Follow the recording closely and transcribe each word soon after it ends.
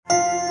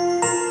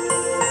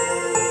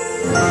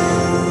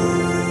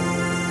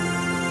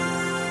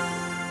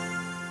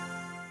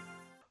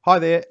Hi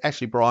there,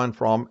 Ashley Bryan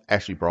from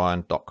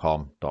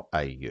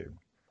ashleybryan.com.au.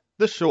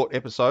 This short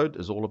episode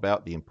is all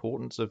about the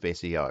importance of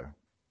SEO.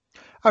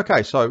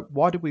 Okay, so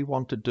why do we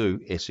want to do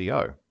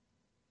SEO?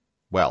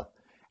 Well,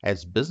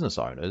 as business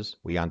owners,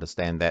 we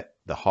understand that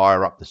the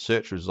higher up the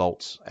search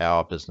results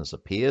our business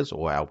appears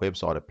or our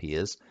website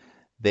appears,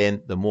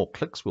 then the more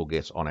clicks we'll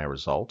get on our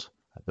result,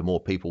 the more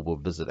people will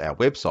visit our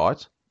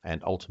website,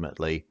 and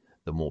ultimately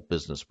the more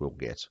business we'll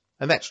get.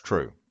 And that's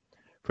true.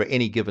 For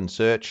any given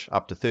search,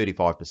 up to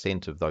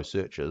 35% of those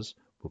searches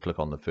will click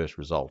on the first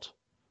result.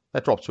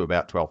 That drops to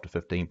about 12 to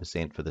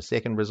 15% for the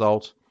second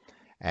result,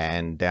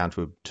 and down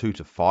to 2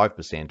 to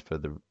 5% for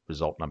the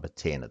result number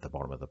 10 at the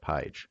bottom of the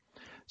page.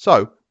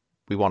 So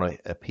we want to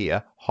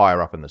appear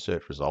higher up in the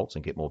search results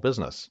and get more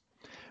business.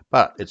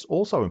 But it's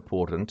also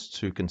important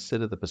to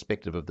consider the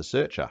perspective of the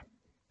searcher,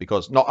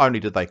 because not only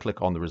do they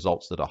click on the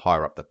results that are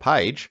higher up the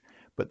page,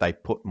 but they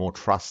put more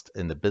trust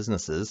in the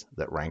businesses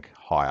that rank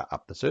higher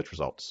up the search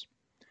results.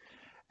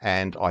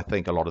 And I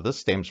think a lot of this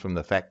stems from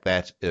the fact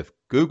that if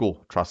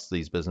Google trusts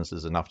these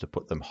businesses enough to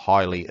put them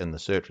highly in the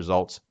search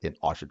results, then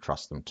I should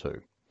trust them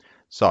too.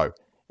 So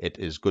it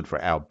is good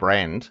for our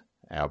brand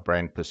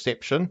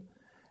perception,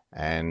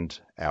 and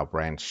our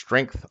brand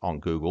strength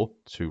on Google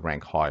to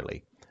rank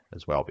highly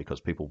as well,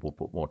 because people will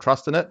put more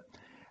trust in it.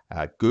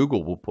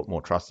 Google will put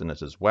more trust in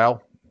it as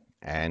well,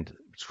 and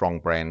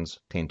strong brands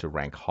tend to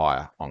rank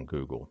higher on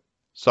Google.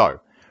 So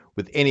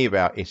with any of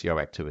our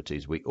SEO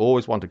activities, we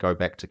always want to go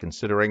back to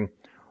considering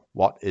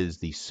what is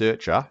the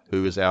searcher,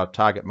 who is our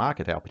target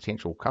market, our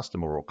potential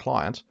customer or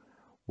client,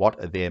 what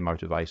are their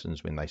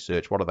motivations when they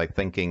search? What are they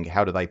thinking?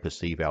 How do they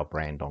perceive our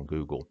brand on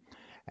Google?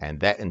 And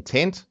that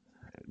intent,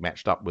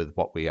 matched up with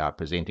what we are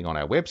presenting on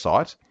our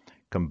website,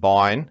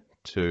 combine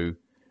to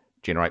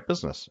generate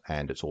business.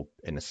 And it's all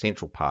an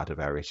essential part of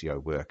our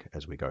SEO work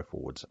as we go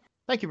forwards.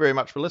 Thank you very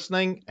much for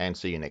listening, and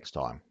see you next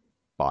time.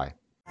 Bye.